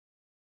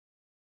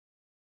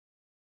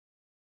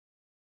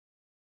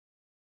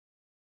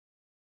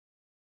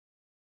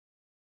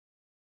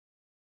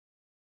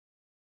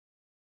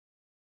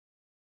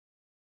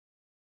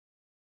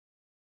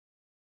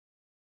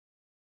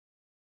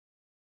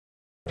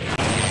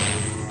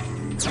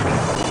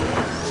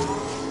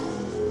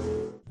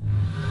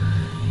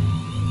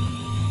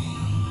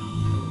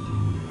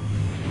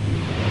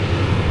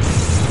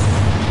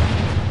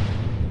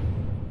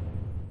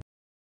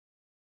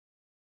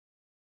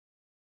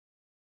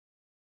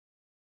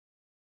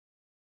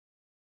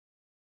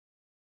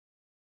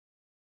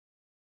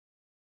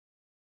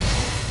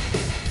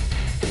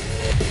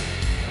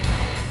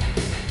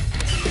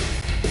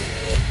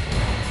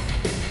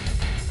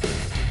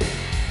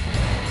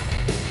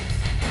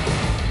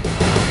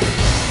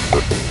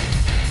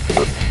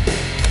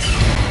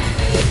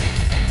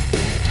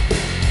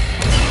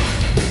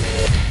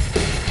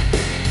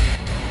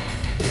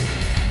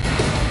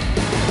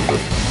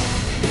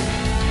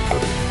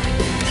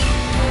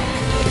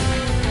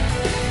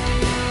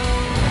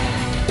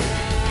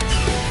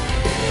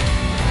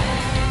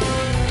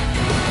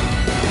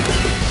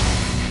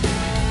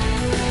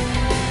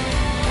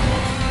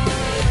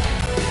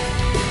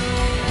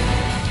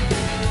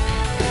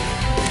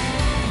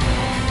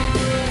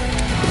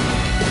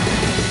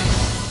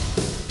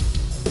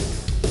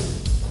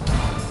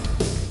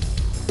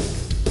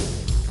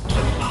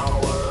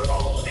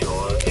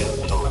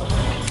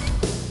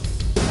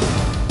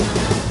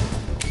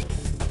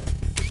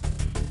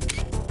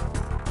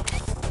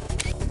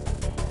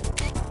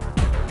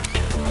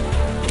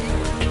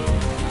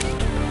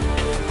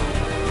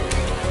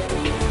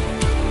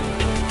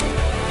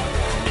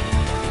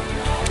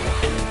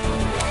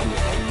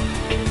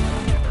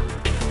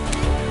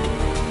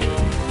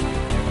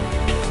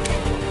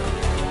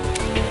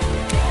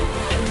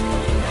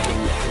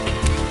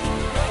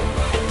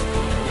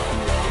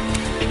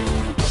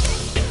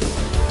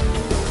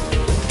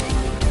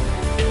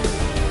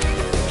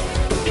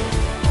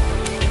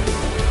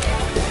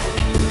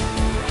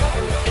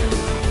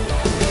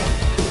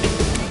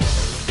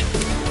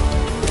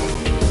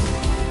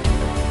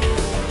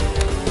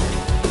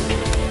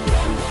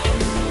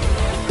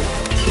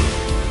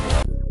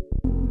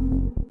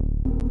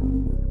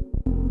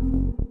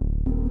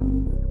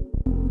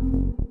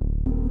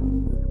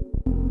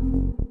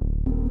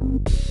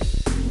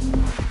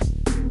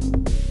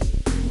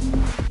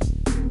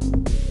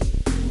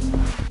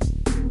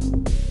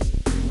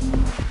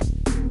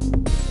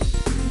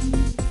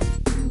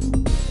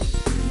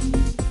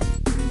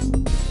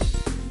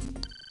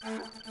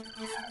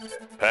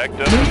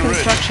Packed up New and ready.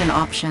 construction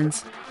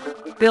options.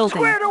 Building.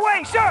 Squared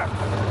away, sir!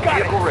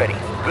 Got Vehicle ready.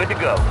 Good to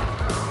go.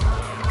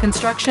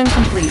 Construction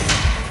complete.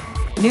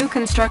 New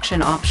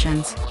construction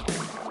options.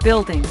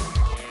 Building.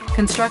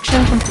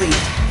 Construction complete.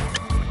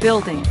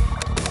 Building.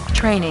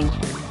 Training.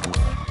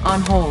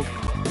 On hold.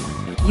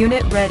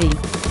 Unit ready.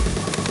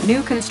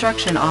 New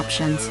construction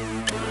options.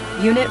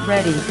 Unit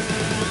ready.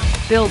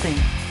 Building.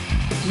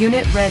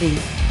 Unit ready.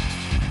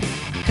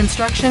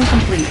 Construction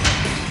complete.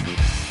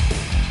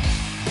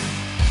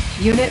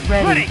 Unit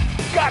ready. Ready!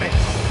 Got it!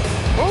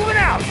 Moving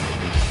out!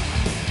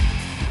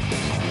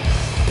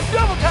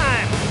 Double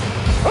time!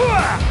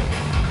 Hooah!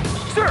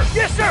 Sir!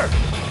 Yes, sir!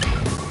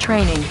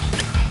 Training.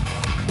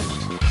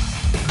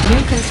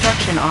 New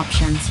construction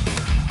options.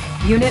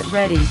 Unit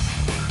ready.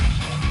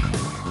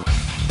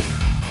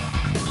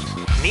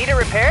 Need a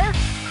repair?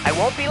 I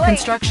won't be late.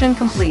 Construction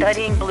complete.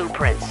 Studying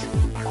blueprints.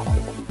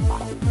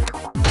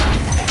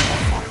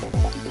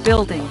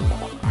 Building.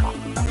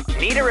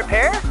 Need a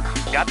repair?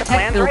 Got the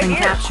Tech plans right building here.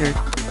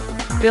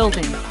 captured.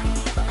 Building.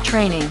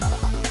 Training.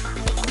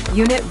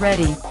 Unit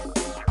ready.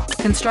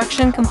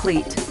 Construction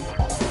complete.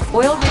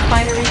 Oil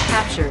refinery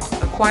captured.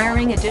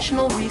 Acquiring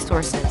additional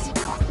resources.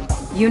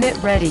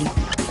 Unit ready.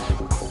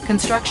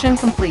 Construction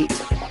complete.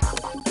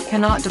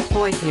 Cannot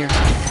deploy here.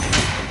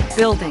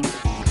 Building.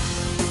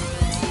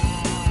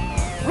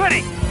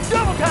 Ready!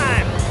 Double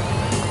time!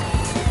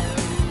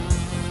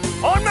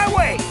 On my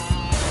way!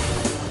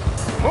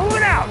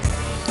 Moving out!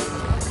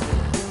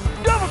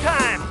 Double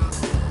time!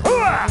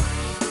 Hooah!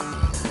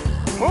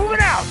 Moving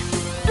out!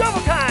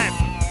 Double time!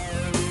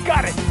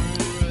 Got it!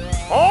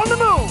 On the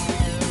move!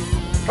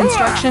 Hooah!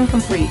 Construction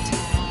complete.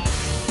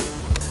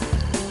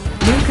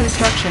 New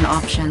construction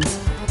options.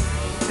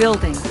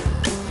 Building.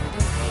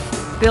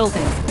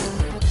 Building.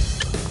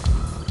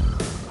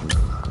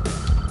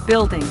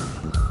 Building.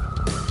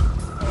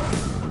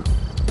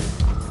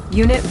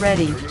 Unit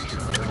ready.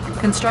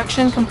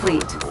 Construction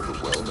complete.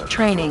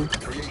 Training.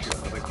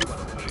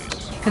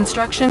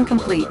 Construction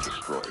complete.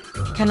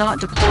 Cannot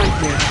deploy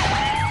here.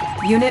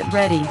 Unit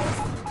ready.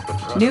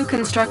 New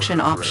construction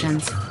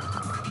options.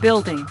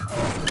 Building.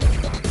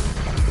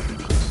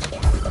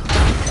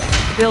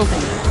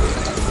 Building.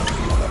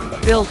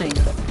 Building.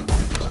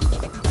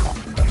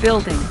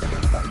 Building.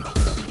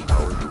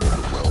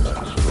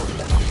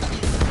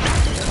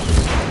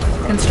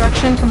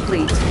 Construction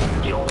complete.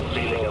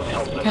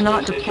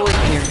 Cannot deploy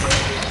here.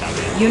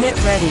 Unit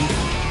ready.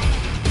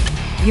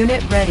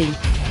 Unit ready.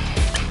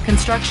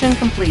 Construction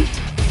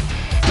complete.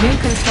 New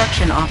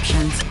construction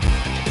options.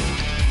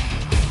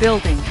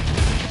 Building.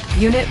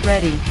 Unit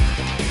ready.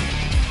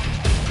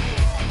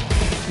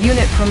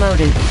 Unit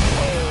promoted.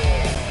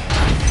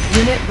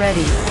 Unit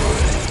ready.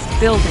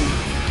 Building.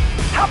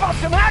 How about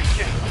some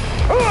action?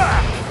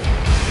 Hooah!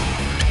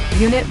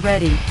 Unit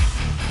ready.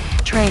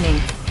 Training.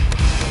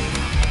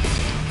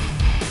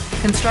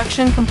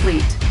 Construction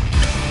complete.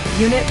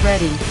 Unit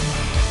ready.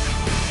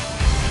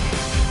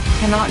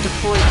 Cannot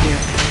deploy here.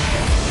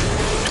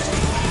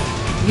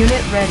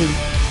 Unit ready.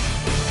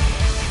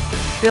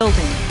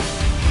 Building.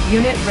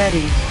 Unit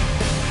ready.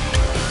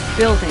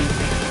 Building.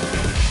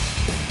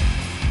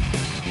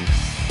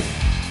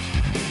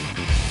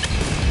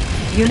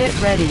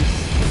 Unit ready.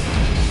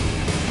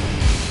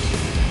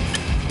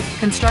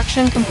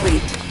 Construction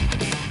complete.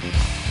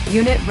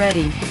 Unit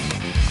ready.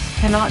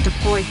 Cannot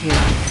deploy here.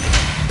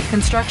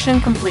 Construction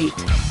complete.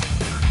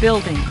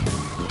 Building.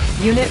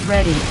 Unit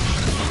ready.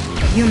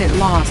 Unit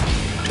lost.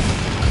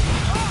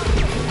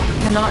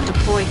 Cannot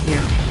deploy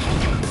here.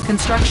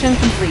 Construction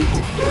complete.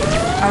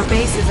 Our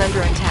base is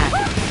under attack.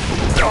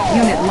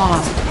 Unit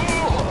lost.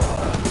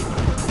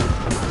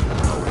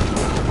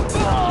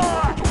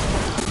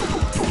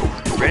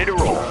 Ready to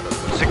roll.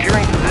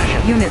 Securing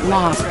position. Unit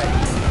lost.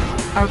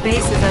 Our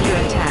base is under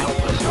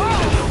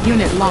attack.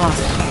 Unit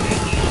lost.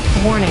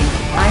 Warning,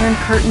 Iron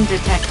Curtain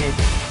detected.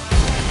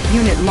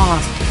 Unit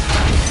lost.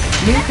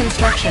 New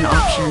construction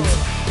options.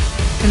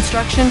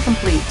 Construction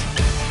complete.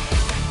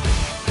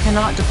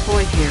 Cannot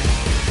deploy here.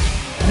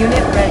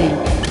 Unit ready.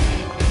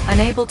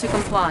 Unable to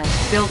comply.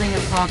 Building in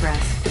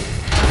progress.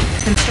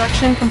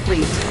 Construction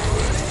complete.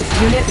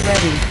 Unit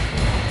ready.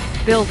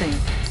 Building.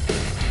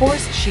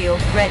 Force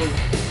shield ready.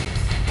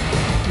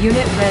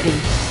 Unit ready.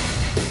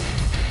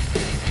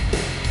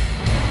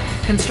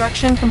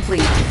 Construction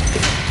complete.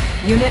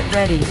 Unit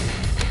ready.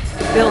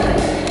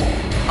 Building.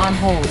 On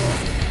hold.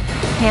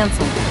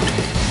 Cancel.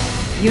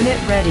 Unit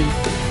ready.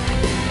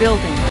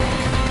 Building.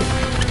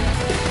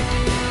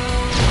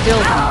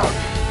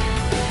 Building.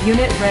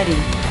 Unit ready.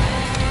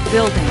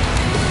 Building.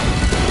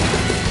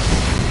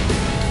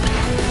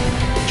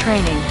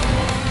 Training.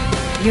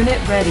 Unit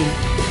ready.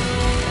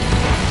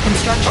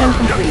 Construction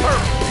complete.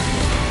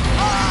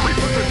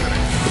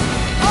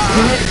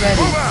 Unit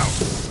ready.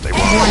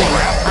 Warning,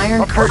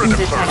 Iron Curtain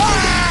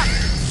detected.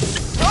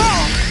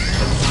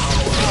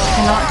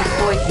 Cannot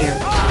deploy here.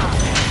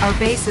 Our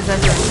base is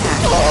under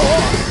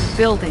attack.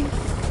 Building.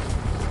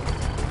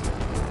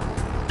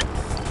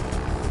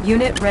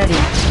 Unit ready.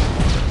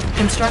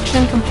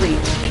 Construction complete.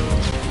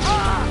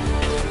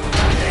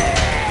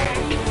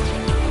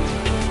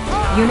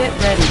 Unit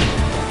ready.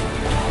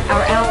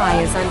 Our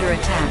ally is under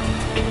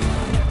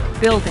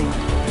attack. Building.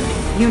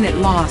 Unit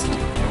lost.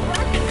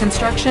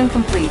 Construction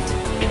complete.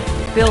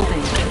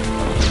 Building.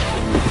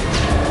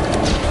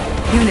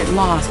 Unit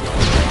lost.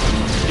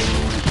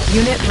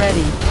 Unit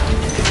ready.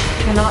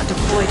 Cannot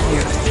deploy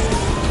here.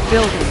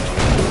 Building.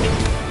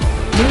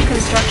 New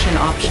construction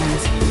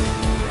options.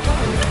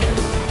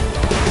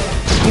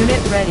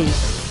 Unit ready.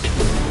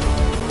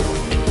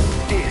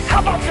 How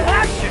about some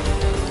action?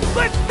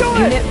 Let's do it!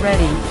 Unit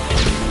ready.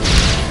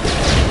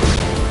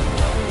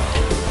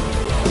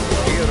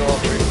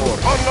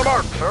 On the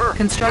mark, sir.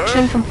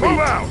 Construction complete. Move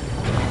out.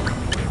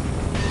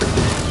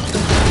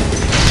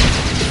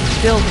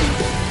 Building.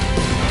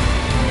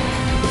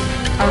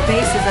 Our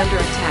base is under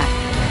attack.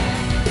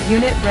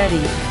 Unit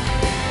ready.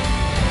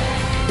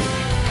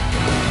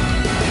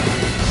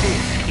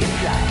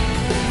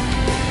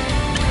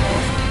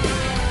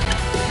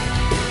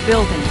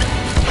 Building.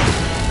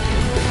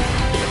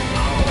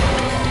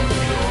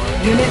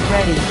 Unit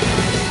ready.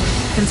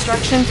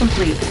 Construction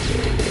complete.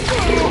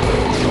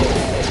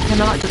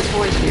 Cannot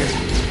deploy here.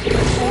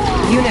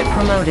 Unit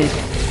promoted.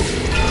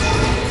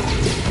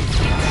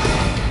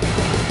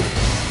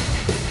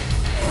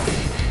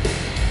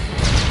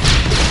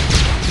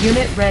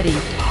 Unit ready.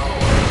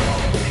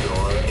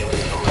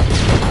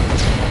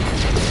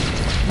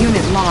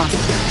 Unit lost.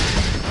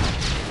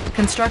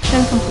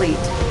 Construction complete.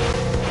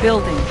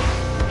 Building.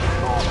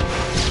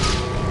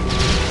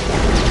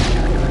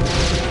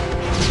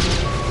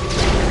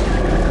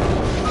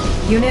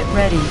 Unit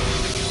ready.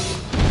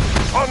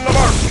 On the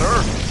mark,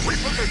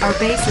 sir. Our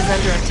base is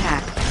under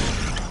attack.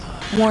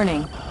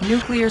 Warning,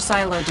 nuclear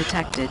silo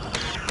detected.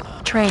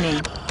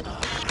 Training.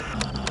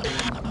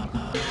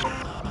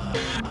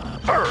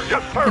 Sir,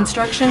 yes, sir.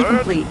 Construction Let's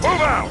complete. Move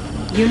out.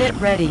 Unit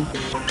ready.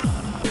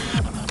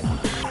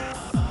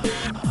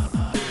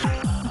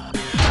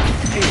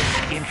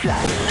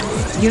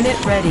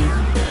 Unit ready.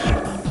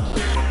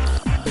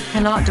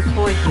 Cannot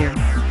deploy here.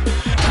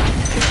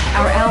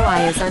 Our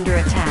ally is under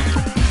attack.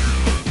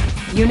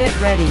 Unit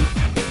ready.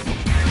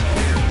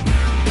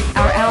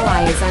 Our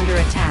ally is under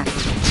attack.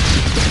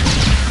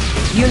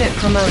 Unit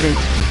promoted.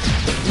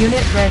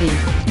 Unit ready.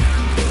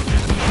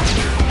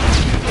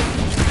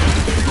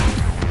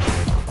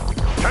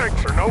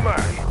 Tanks are no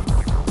match.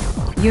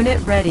 Unit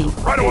ready.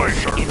 Right away,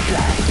 sir.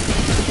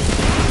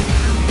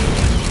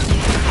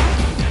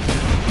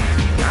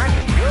 I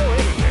can go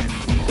anywhere.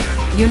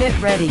 Unit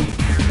ready.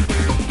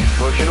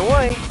 Pushing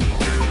away.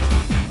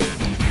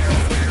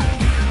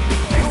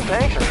 Fuel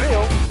tanks are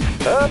filled.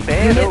 Up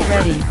and Unit over.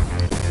 ready.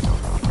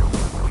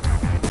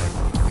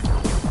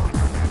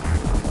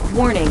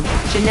 Warning,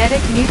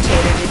 genetic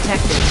mutator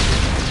detected.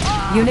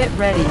 Unit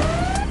ready.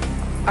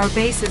 Our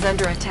base is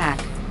under attack.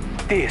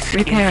 This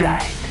Repairing. is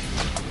right.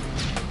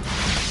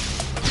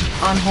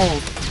 On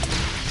hold.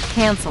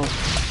 Cancel.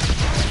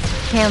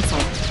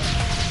 Cancel.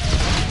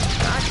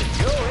 I can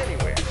go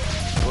anywhere.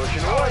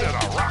 Pushing away. A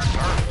rock,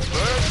 sir.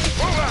 Let's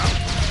move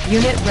out.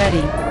 Unit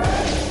ready.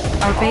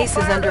 Our base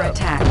is under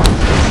attack.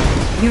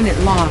 Unit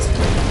lost.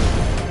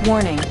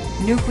 Warning,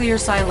 nuclear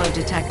silo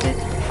detected.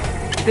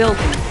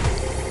 Building.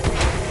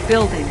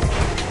 Building.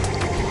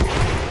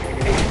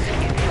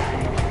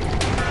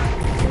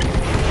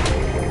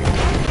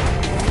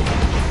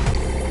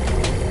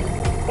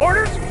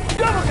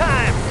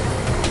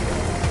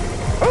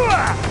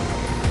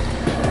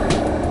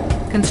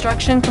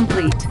 Construction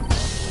complete.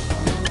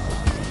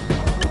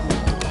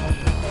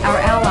 Our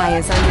ally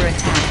is under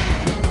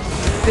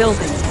attack.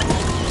 Building.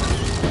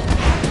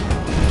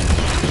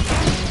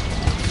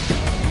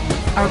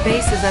 Our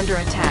base is under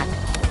attack.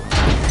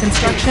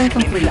 Construction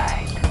complete.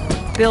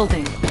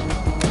 Building.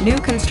 New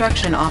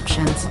construction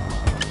options.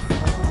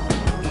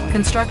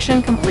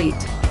 Construction complete.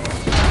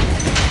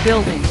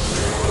 Building.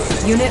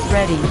 Unit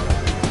ready.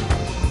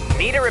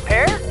 Need a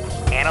repair?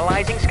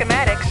 Analyzing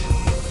schematics.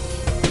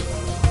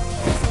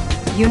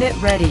 Unit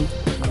ready.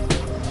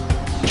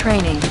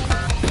 Training.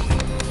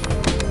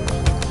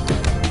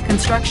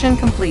 Construction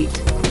complete.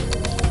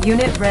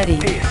 Unit ready.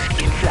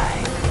 Disc in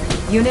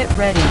flight. Unit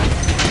ready.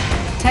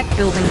 Tech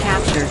building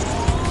captured.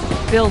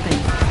 Building.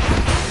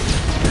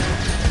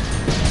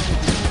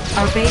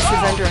 Our base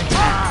is under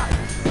attack.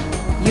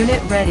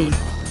 Unit ready.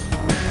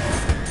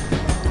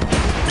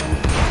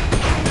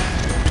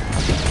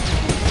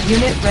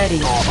 Unit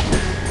ready.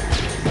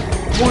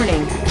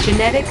 Warning,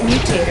 genetic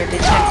mutator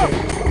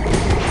detected.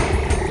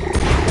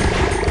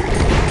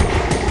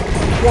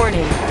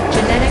 Warning,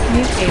 genetic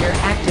mutator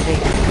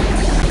activated.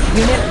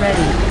 Unit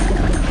ready.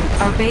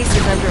 Our base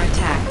is under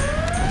attack.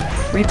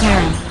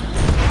 Repairing.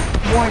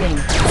 Warning,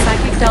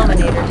 psychic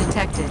dominator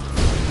detected.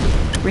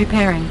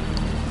 Repairing.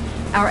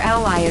 Our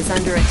ally is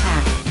under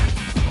attack.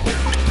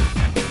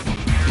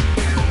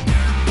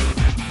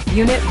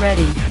 Unit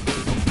ready.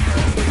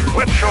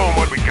 Let's show them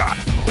what we got.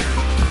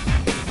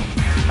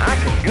 I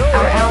can go.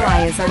 Our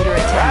ally is under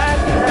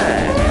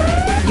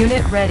attack.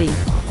 Unit ready.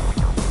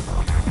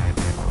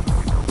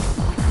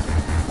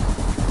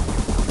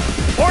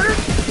 Orders?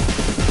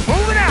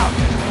 Moving out!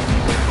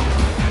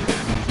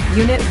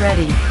 Unit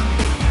ready.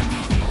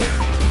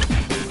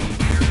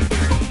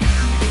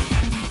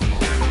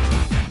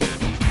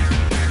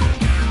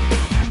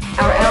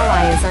 Our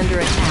ally is under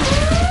attack.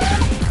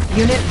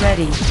 Unit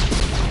ready.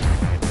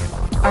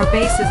 Our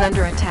base is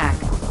under attack.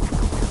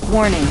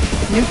 Warning,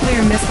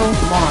 nuclear missile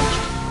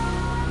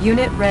launched.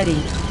 Unit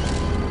ready.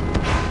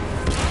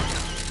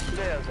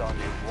 There's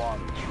only one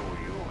true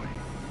Yuris.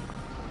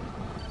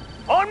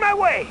 On my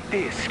way!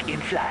 Disc in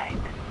flight.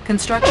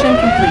 Construction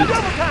complete.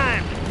 Double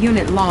time!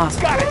 Unit lost.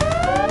 Got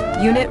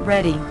it! Unit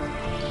ready.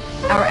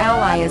 Our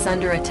ally is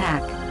under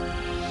attack.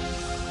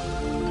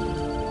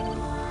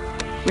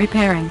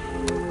 Repairing.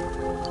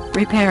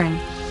 Repairing.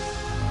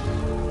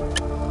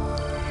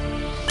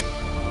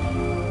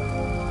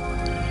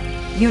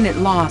 Unit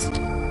lost.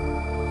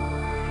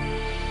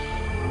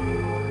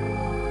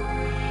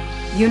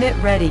 Unit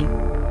ready.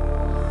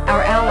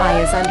 Our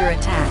ally is under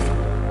attack.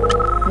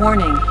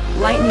 Warning,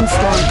 lightning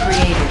storm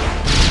created.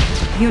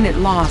 Unit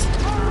lost.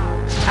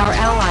 Our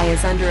ally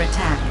is under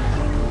attack.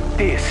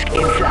 Disc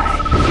in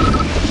flight.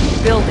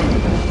 Building.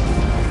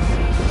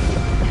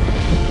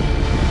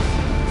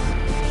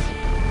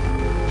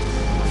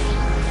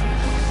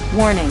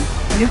 Warning,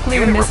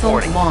 nuclear Unit missile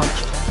reporting.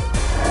 launched.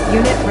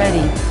 Unit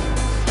ready.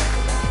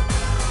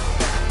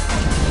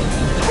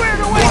 Squared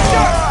away,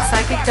 sir!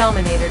 Psychic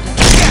dominator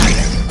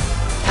detected.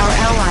 Our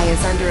ally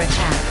is under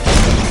attack.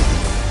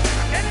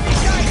 Enemy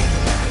target!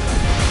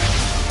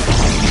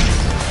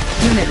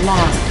 Unit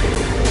lost.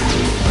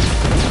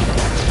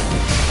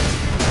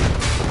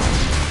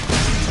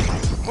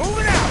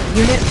 Moving out!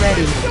 Unit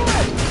ready. Do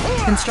it!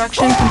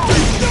 Construction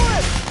complete. Do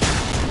it!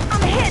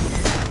 I'm hit!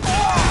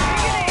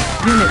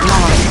 Unit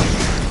lost.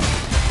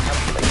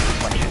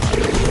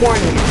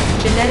 Warning,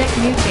 genetic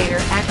mutator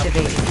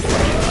activated.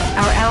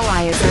 Our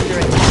ally is under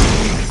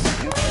attack.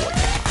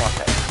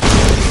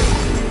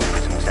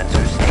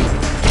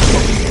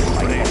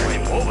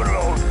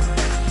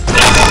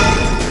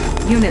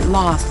 Unit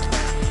lost.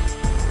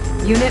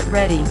 Unit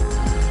ready.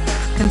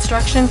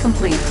 Construction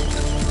complete.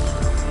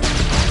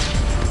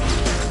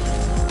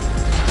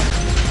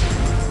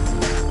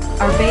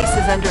 Our base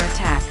is under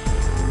attack.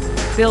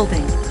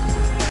 Building.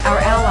 Our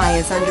ally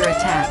is under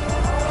attack.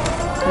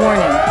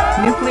 Warning,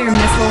 nuclear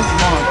missile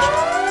launched.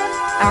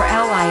 Our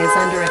ally is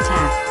under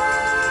attack.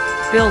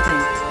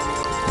 Building.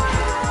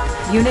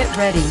 Unit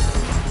ready.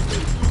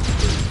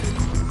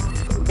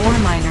 Ore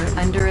miner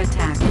under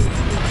attack.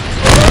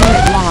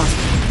 Unit lost.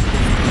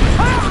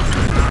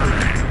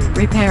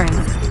 Repairing.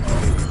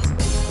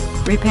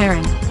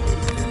 Repairing.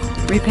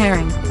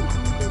 Repairing.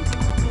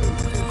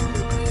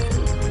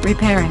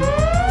 Repairing.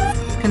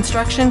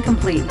 Construction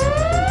complete.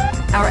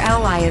 Our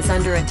ally is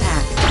under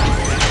attack.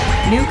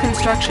 New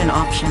construction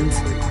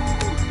options.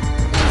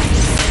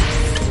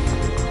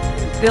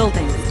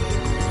 Building.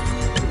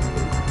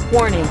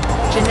 Warning,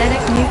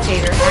 genetic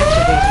mutator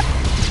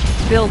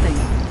activated. Building.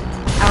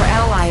 Our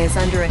ally is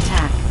under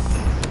attack.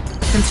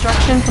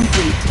 Construction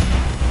complete.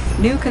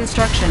 New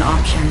construction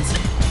options.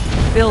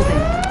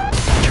 Building.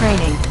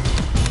 Training.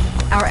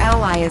 Our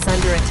ally is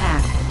under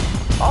attack.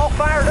 All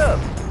fired up.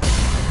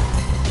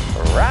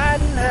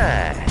 Riding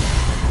high.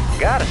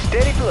 Got a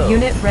steady glow.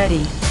 Unit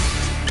ready.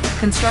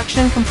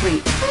 Construction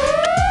complete.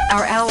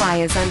 Our ally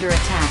is under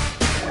attack.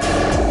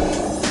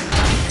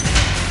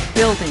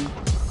 Building.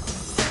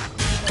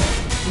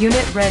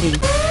 Unit ready.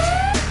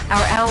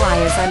 Our ally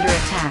is under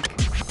attack.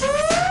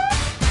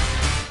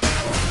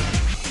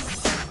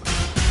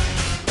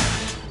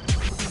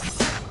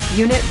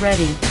 Unit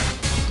ready.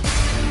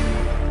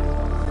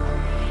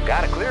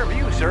 Got a clear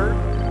view, sir.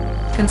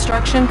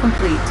 Construction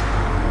complete.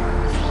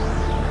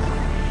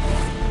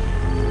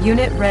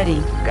 Unit ready.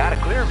 Got a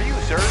clear view,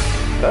 sir.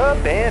 Up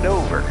and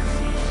over.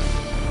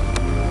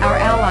 Our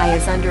ally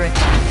is under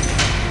attack.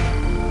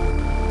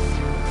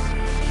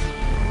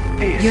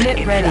 Fisk Unit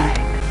in ready.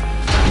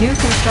 flight. New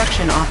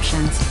construction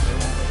options.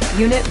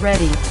 Unit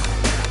ready.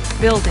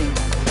 Building.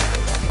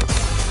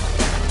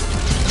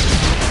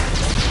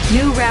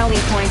 New rally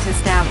point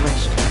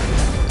established.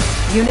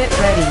 Unit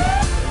ready.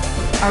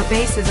 Our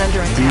base is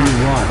under attack.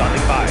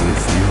 Standing by.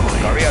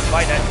 Sorry, I'm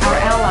fighting. Our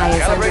ally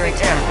is under Calibrating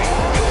attack.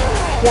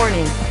 airspeed.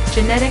 Warning.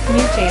 Genetic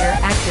mutator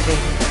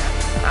activated.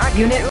 I can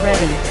Unit do it.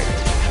 ready.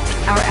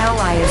 Our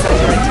ally is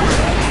under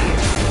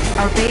attack.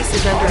 Our base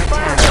is under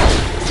attack.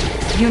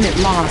 Unit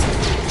lost.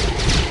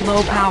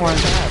 Low power.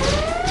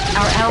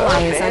 Our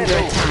ally is under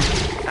attack.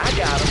 I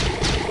got him.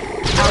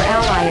 Our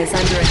ally is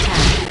under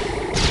attack.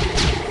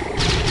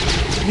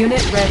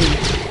 Unit ready.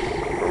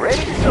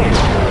 Ready to go.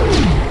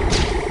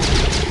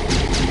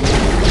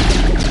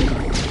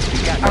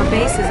 Our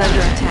base is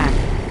under attack.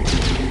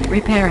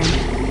 Repairing.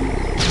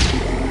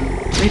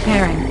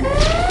 Repairing.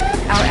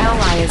 Our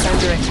ally is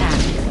under attack.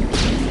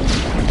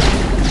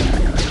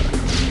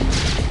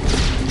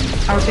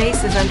 Our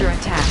base is under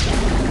attack.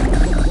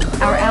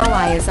 Our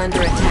ally is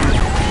under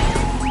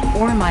attack.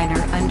 Ore miner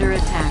under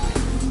attack.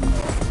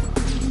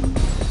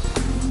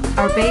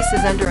 Our base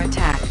is under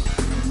attack.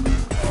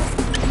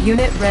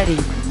 Unit ready.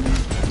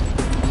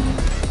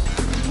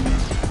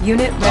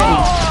 Unit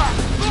ready.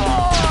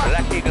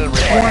 Black Eagle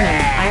ready.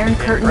 Warning, Iron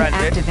Curtain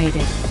Impressive.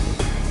 activated.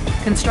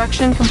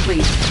 Construction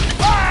complete.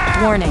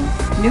 Warning,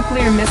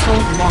 nuclear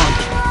missile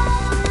launch.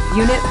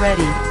 Unit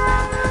ready.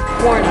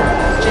 Warning,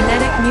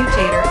 genetic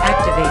mutator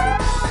activated.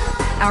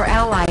 Our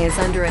ally is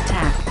under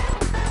attack.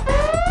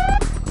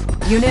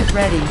 Unit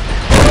ready.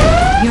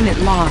 Unit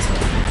lost.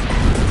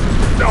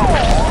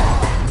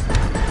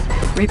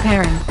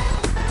 Repairing.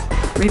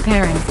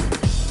 Repairing.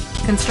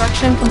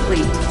 Construction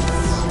complete.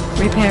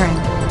 Repairing.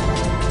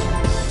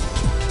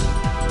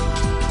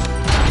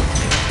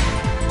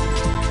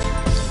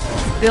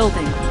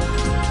 Building.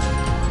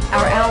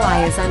 Our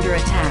ally is under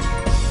attack.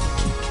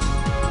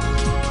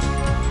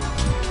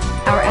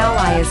 Our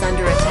ally is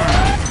under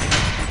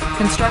attack.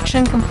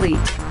 Construction complete.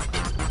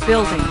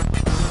 Building.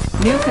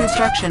 New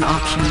construction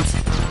options.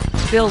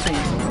 Building.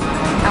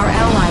 Our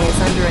ally is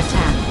under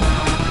attack.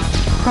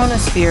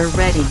 Chronosphere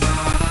ready.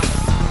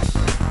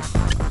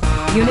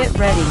 Unit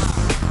ready.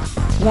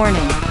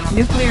 Warning.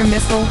 Nuclear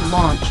missile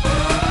launched.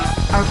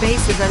 Our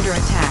base is under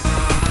attack.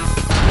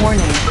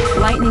 Warning.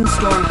 Lightning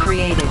storm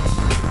created.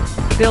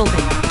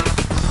 Building.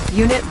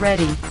 Unit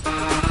ready.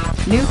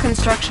 New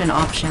construction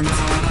options.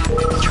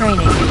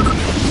 Training.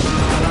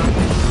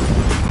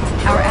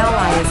 Our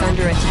ally is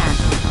under attack.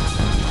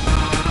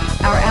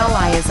 Our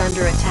ally is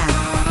under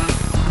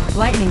attack.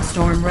 Lightning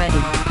storm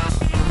ready.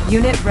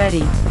 Unit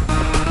ready.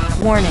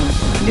 Warning.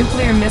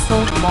 Nuclear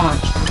missile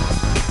launched.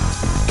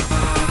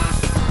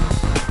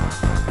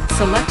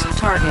 Select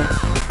target.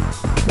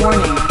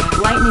 Warning.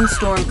 Lightning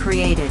storm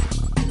created.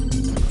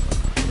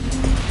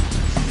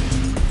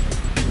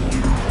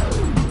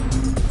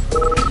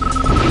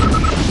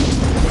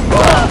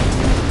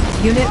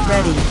 Unit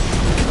ready.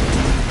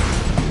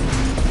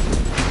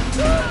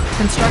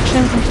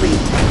 Construction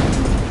complete.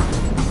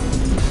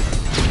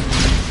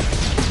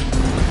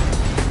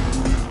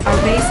 Our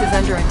base is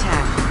under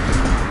attack.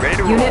 Ready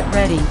to Unit roll.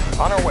 ready.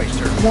 On our way,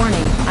 sir.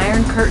 Warning,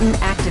 Iron Curtain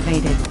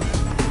activated.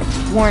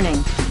 Warning,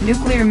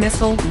 nuclear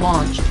missile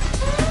launched.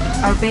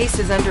 Our base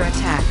is under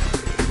attack.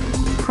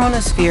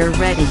 Chronosphere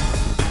ready.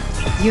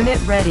 Unit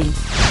ready.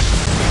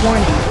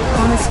 Warning,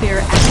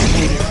 chronosphere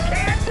activated.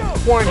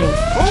 Warning,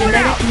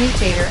 genetic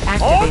mutator On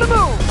the activated.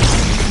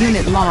 move.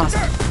 Unit lost.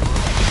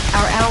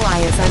 Our ally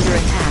is under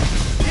attack.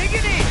 Dig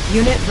it in.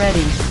 Unit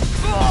ready.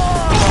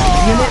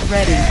 Unit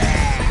ready.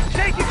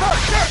 Take it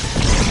first, sir.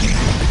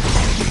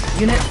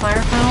 Unit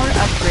firepower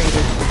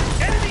upgraded.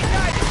 Enemy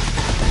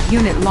sighted.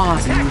 Unit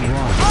lost.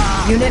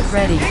 Unit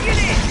ready. Dig it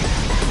in.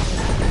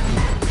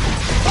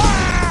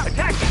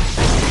 Attack it.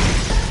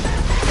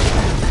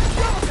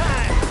 Double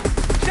time.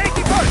 Take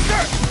it first,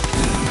 sir.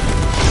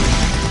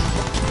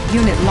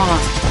 Unit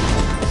lost.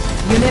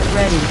 Unit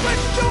ready.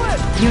 Let's do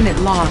it. Unit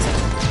lost.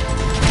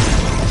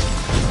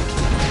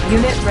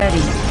 Unit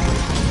ready.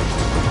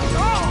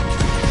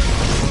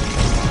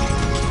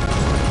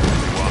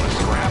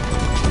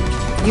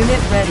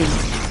 Unit ready.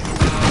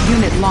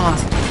 Unit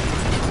lost.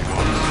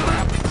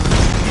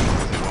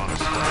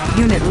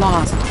 Unit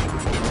lost.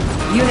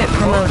 Unit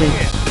promoted.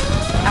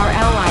 Our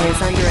ally is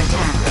under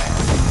attack.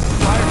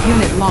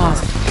 Unit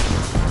lost.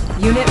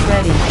 Unit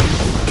ready.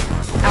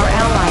 Our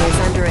ally is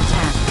under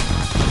attack.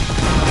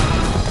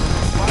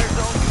 Fire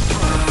zone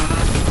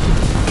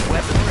confirmed.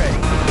 Weapon ready.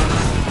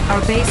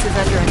 Our base is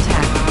under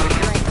attack.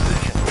 Securing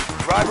position.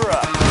 Driver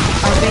up.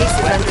 Our base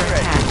is Weapon under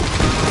ready. attack.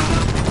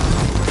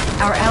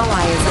 Our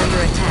ally is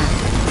under attack.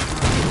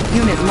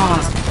 Unit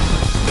lost.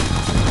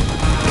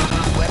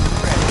 Weapon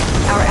ready.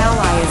 Our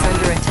ally is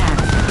under attack.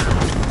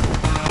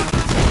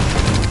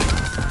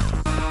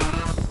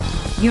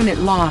 Unit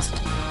lost.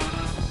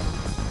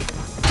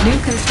 New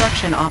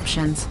construction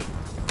options.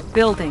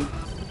 Building.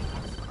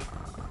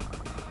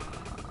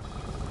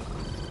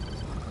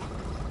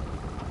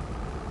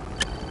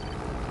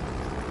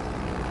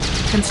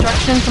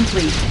 Construction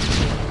complete.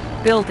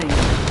 Building.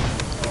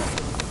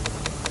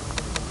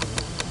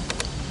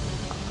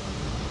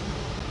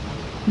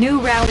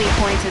 New rally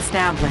point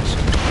established.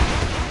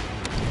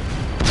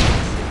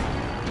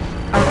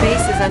 Our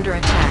base is under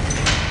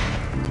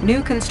attack.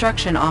 New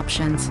construction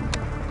options.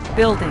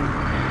 Building.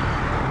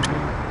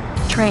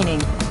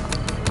 Training.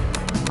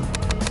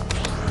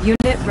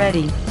 Unit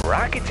ready.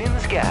 Rockets in the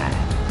sky.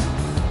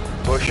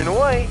 Pushing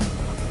away.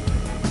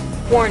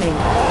 Warning.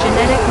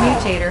 Genetic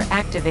mutator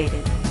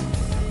activated.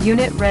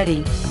 Unit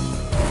ready.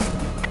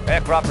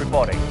 Aircraft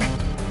reporting.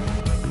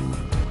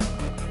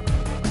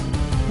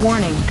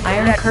 Warning.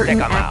 Iron Let's curtain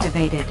check 'em out.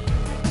 activated.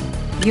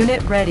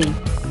 Unit ready.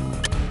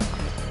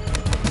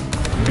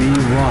 Be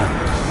one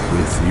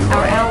with you.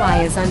 Our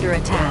ally is under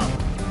attack.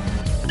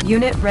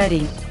 Unit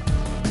ready.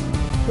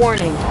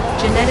 Warning.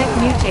 Genetic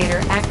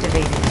mutator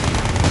activated.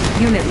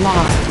 Unit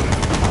lost.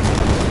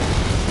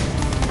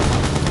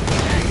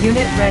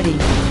 Unit ready.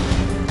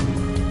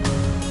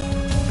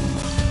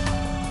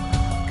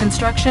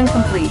 Construction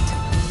complete.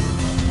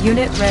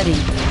 Unit ready.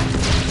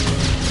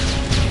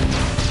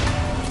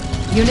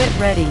 Unit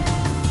ready.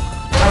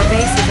 Our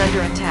base is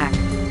under attack.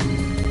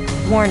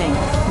 Warning.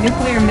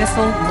 Nuclear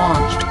missile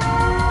launched.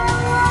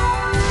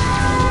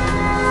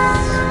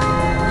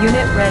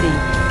 Unit ready.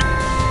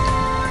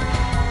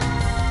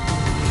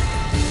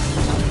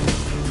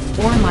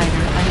 Ore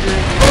miner under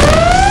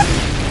attack.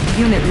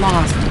 Unit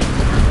lost.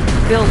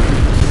 Building.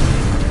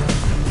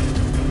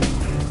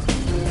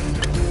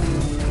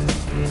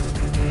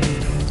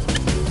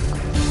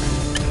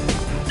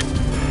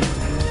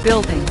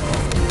 Building.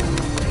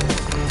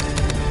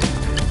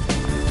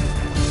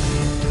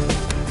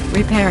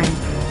 Repairing.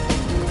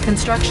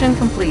 Construction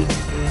complete.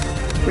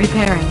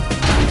 Repairing.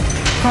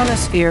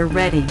 Chronosphere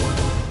ready.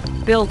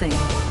 Building.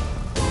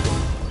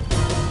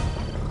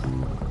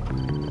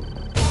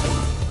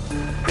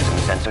 Prism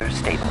sensor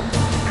stable,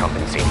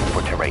 compensating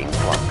for terrain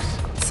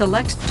flux.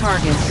 Select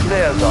target.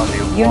 There's only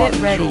Unit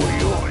one ready.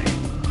 Yuri.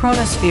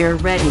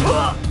 Chronosphere ready.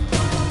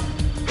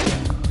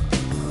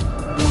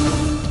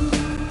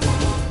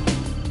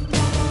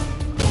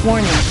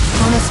 Warning.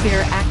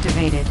 Chronosphere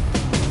activated.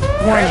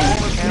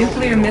 Warning.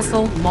 Nuclear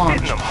missile Hitting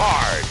launched. them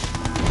hard.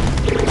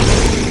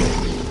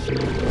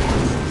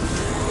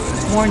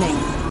 Warning.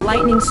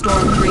 Lightning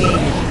storm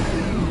created.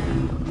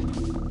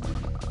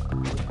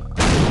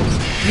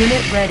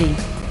 Unit ready.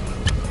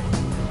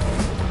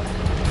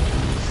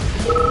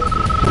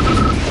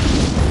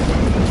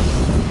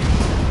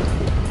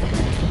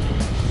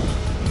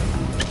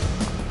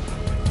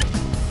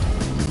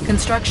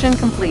 Construction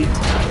complete.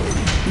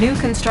 New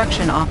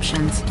construction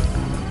options.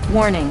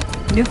 Warning.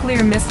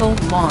 Nuclear missile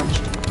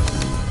launched.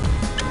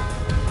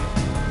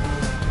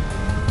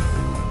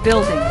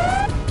 Building.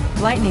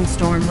 Lightning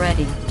storm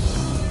ready.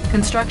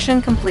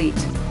 Construction complete.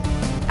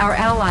 Our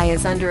ally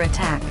is under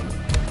attack.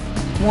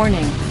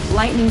 Warning.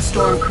 Lightning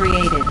storm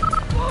created.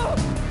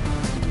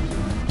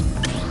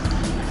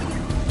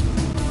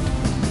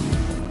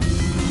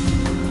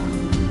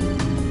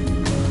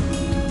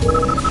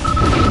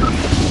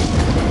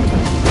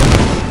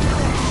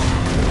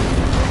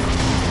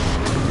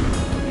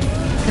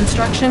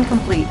 Construction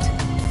complete.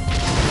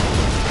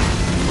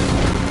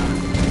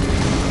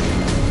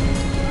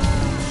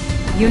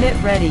 Unit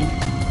ready.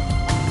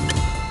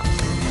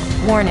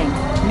 Warning.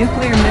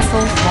 Nuclear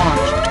missile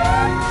launched.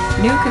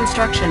 New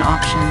construction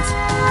options.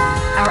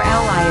 Our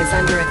ally is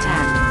under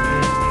attack.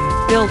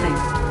 Building.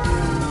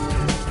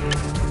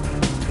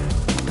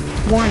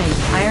 Warning.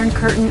 Iron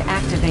curtain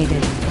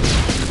activated.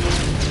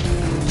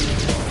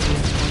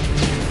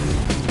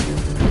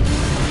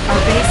 Our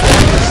base is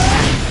under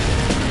attack.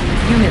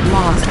 Unit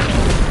lost.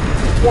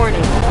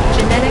 Warning.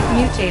 Genetic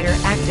mutator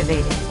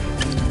activated.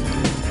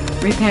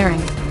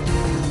 Repairing.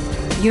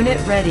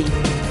 Unit ready.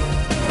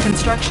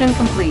 Construction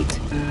complete.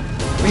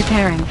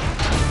 Repairing.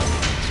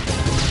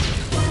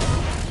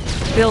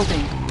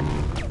 Building.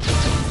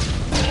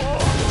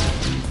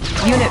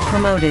 Unit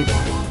promoted.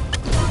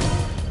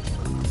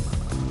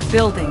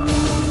 Building.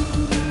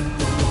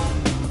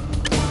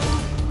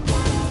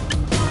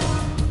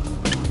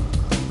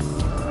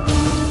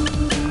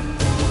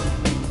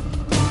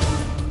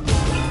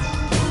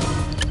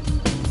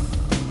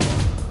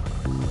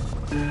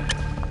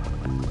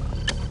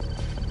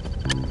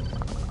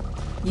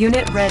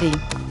 Unit ready.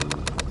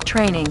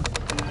 Training.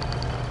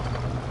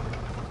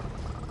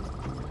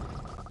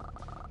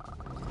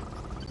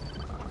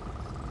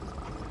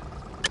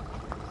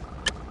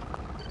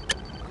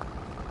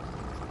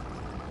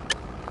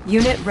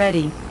 Unit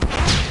ready.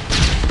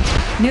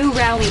 New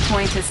rally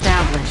point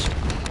established.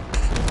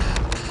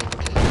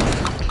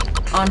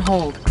 On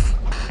hold.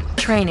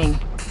 Training.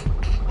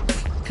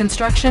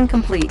 Construction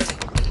complete.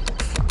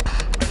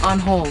 On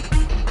hold.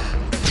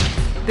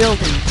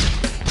 Building.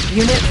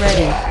 Unit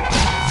ready.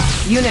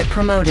 Unit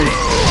promoted.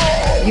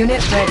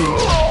 Unit ready.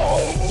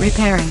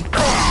 Repairing.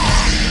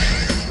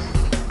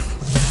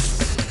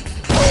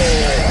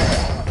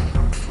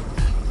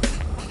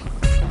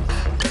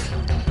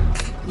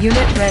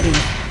 Unit ready.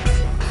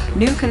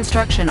 New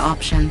construction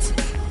options.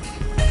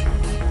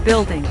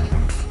 Building.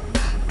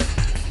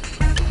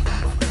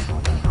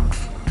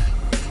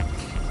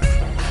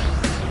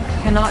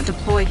 Cannot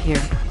deploy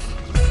here.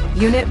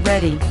 Unit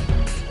ready.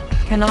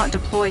 Cannot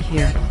deploy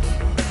here.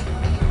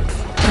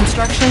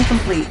 Construction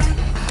complete.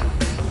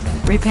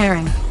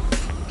 Repairing.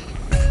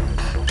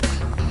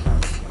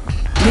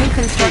 New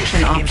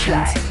construction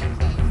options.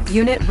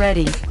 Unit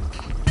ready.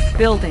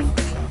 Building.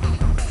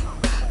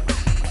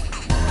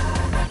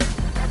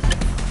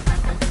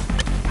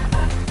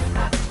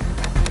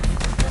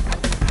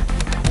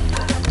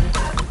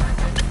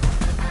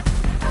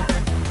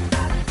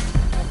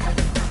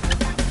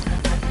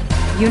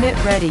 Unit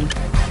ready.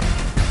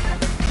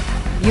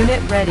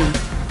 Unit ready.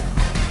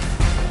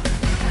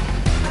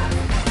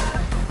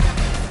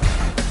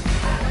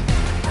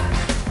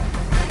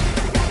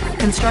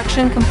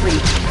 Construction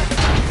complete.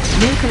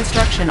 New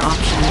construction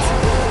options.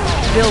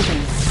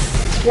 Building.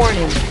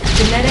 Warning.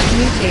 Genetic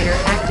mutator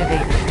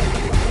activated.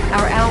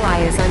 Our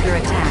ally is under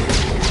attack.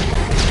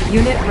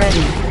 Unit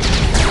ready.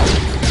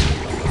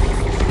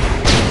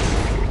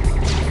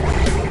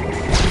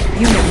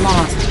 Unit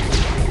lost.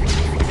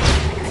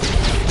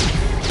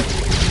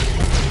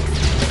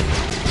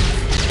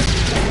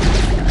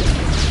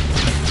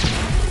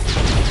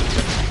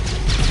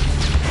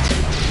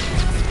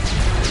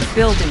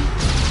 Building.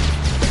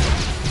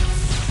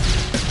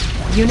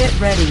 Unit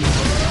ready.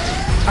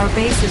 Our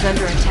base is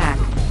under attack.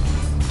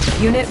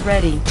 Unit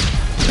ready.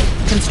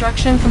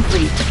 Construction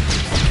complete.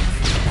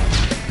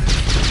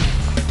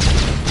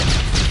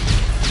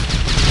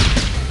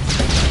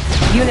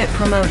 Unit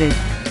promoted.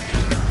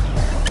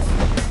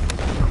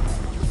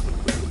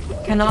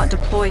 Cannot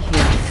deploy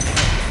here.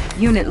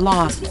 Unit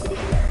lost.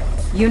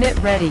 Unit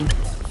ready.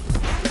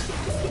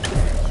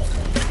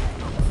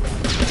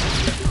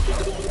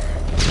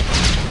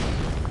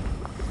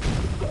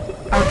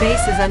 Our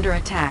base is under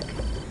attack.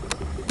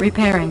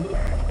 Repairing.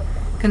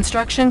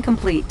 Construction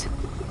complete.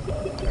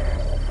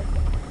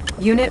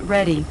 Unit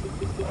ready.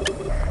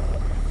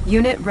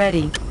 Unit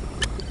ready.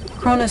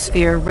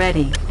 Chronosphere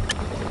ready.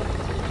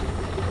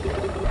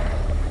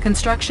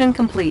 Construction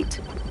complete.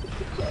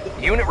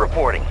 Unit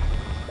reporting.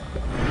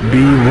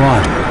 Be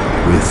one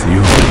with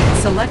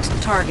Yuris. Select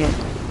target.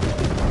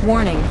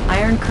 Warning,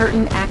 Iron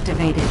Curtain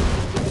activated.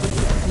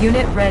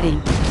 Unit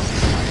ready.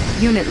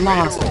 Unit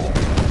lost.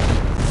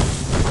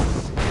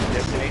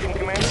 Destination,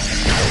 Commander?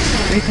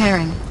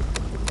 Repairing.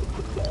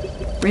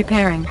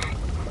 Repairing.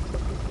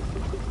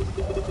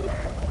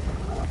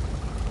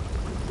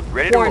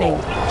 Ready to Warning,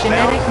 roll.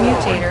 genetic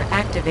Bound forward. mutator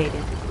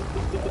activated.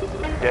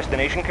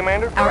 Destination,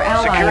 Commander? Our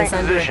ally Securing is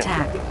under position.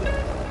 attack.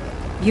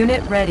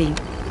 Unit ready.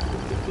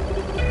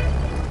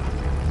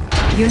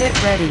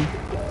 Unit ready.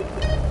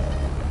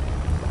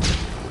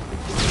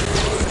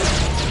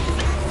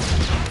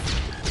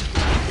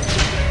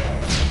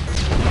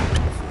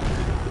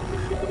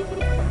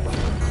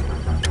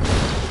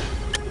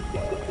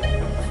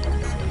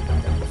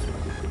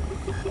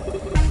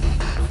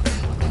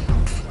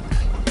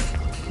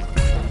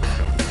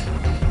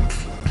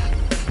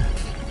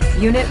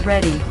 Unit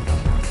ready.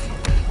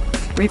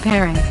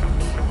 Repairing.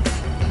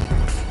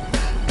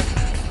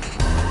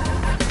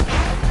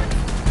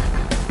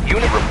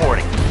 Unit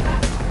reporting.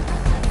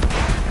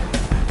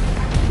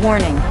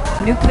 Warning,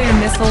 nuclear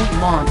missile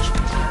launched.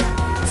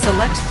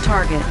 Select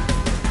target.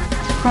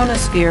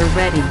 Chronosphere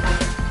ready.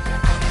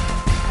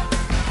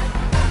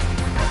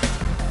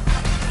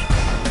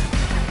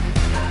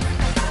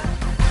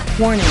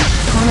 Warning,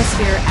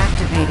 chronosphere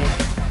activated.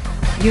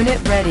 Unit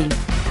ready.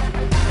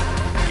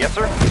 Yes,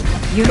 sir.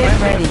 Unit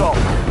Commencing ready. assault.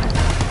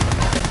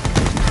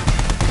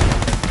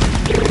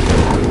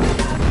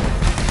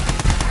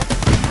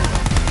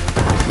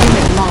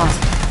 Unit lost.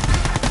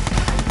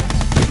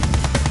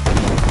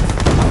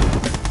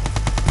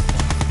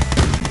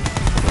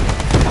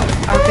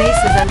 Our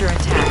base is under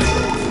attack.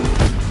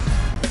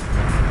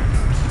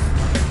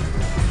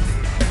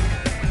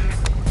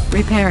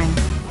 Repairing.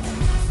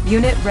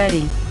 Unit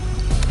ready.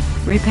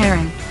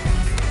 Repairing.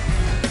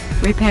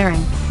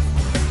 Repairing.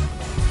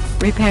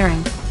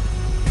 Repairing.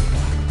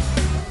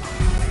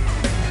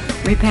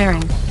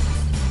 Repairing.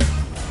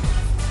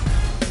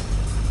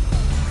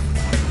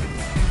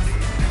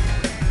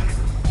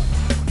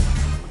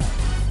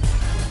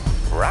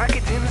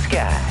 Rockets in the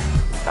sky.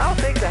 I'll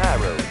take the high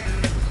road.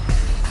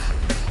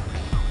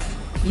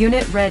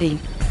 Unit ready.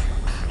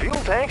 Fuel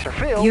tanks are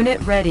filled. Unit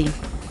ready.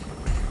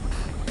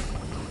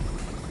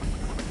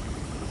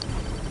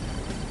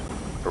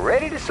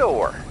 Ready to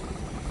soar.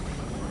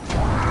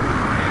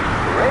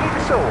 Ready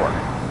to soar.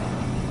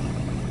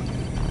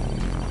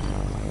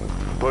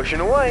 Pushing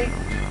away.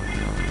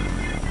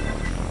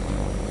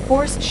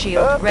 Force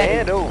shield Up ready.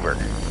 and over.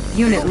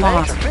 Unit Fuel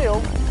lost. tanks are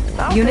filled.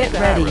 I'll Unit take the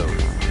high ready.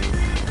 road.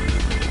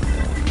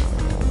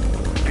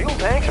 Fuel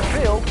tanks are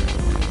filled.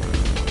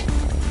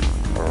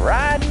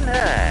 Riding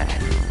high.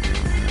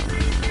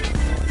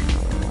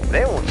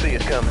 They won't see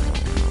us coming.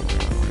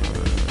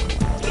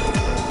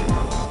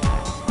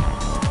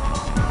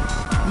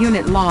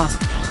 Unit lost.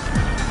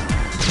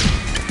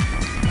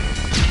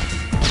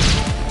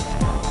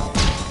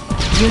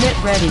 Unit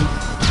ready.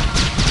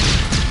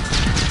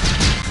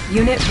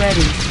 Unit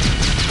ready.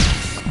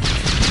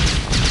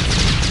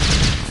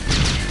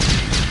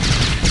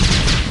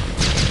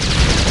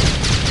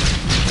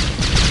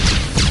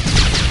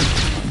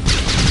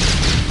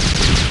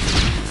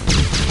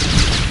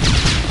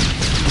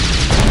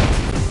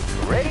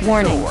 Ready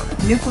Warning. soar.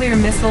 Nuclear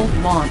missile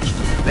launched.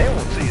 They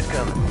won't see us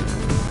coming.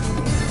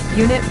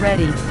 Unit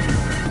ready.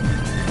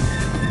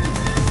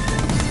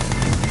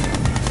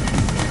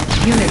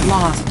 Unit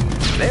lost.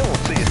 They won't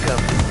see us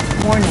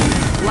coming.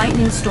 Warning.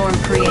 Lightning storm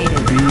created.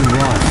 Be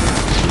one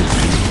with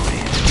Fury.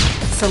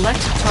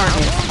 Select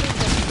target.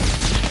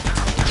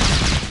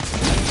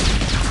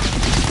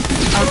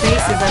 Our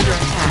base is under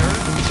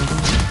attack.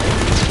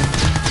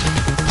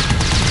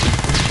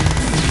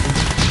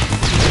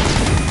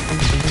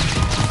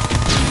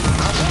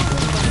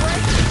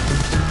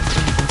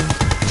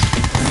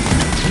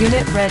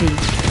 Unit ready.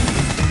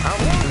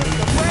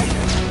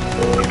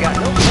 You got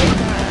no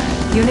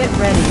place. Unit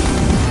ready.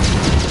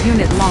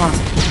 Unit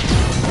lost.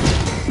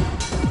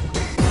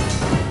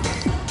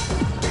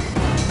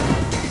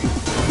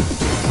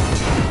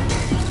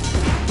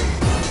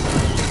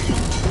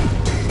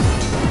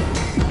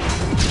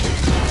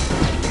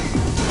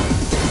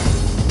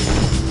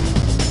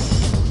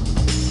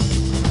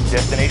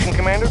 Destination,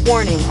 Commander?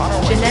 Warning.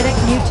 Genetic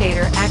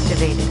mutator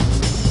activated.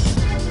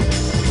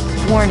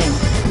 Warning.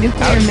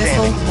 Nuclear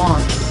missile Outstanding.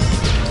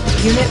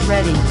 launched. Unit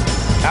ready.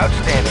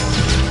 Outstanding.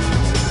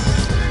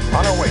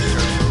 On our way, sir.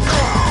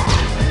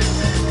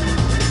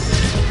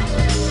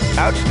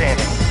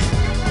 Outstanding.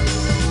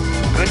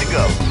 Good to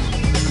go.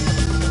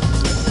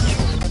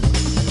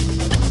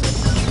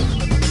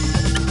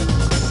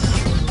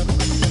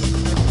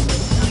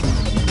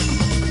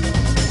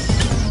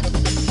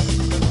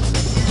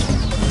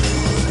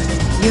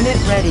 Unit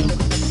ready.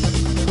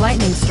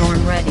 Lightning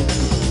storm ready.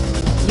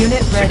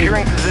 Unit ready.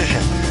 Securing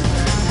position.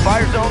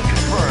 Fire zone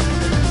confirmed.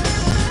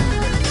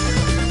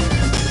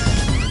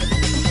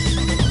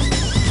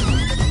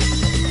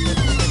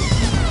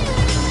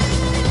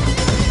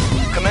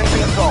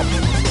 Commencing assault.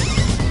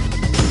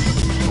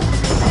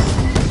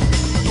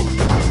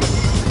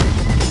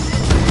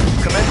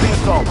 Commencing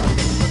assault.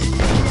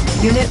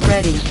 Unit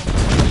ready.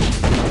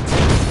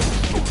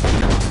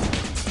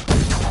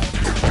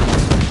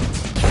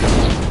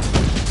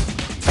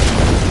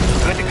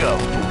 Good to go.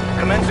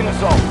 Commencing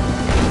assault.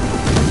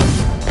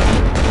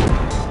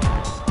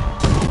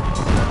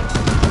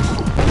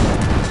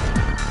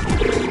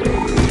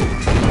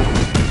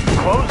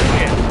 Closing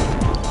in.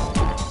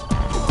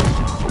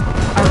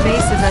 Our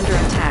base is under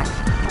attack.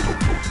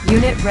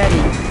 Unit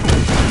ready.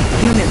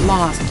 Unit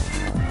lost.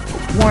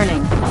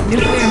 Warning.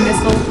 Nuclear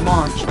missile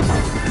launched.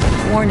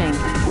 Warning.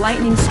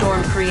 Lightning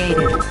storm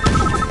created.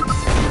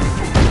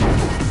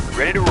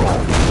 Ready to roll.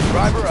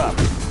 Driver up.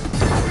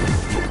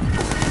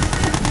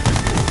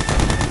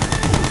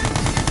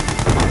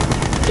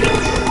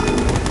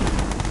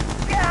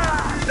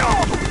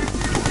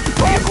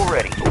 Vehicle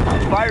ready.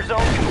 Fire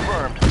zone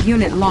confirmed.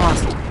 Unit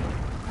lost.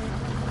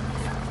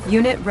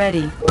 Unit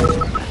ready.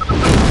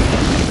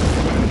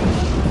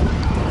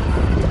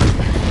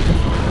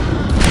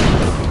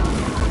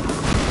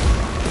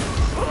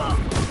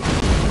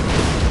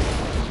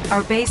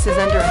 Our base is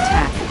under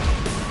attack.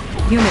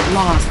 Unit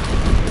lost.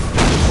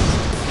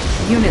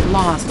 Unit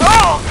lost.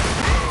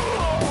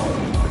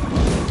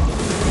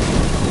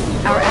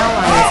 Our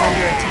ally is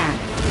under attack.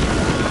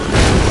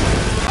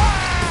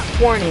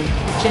 Warning.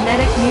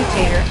 Genetic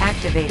mutator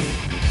activated.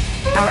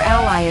 Our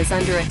ally is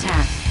under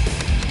attack.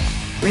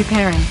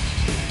 Repairing.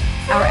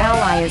 Our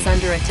ally is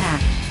under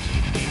attack.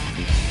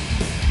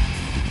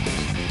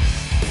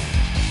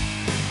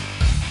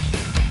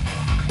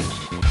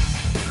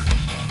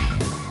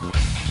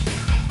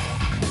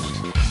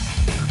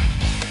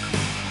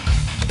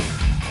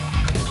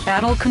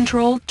 Battle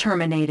control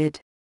terminated.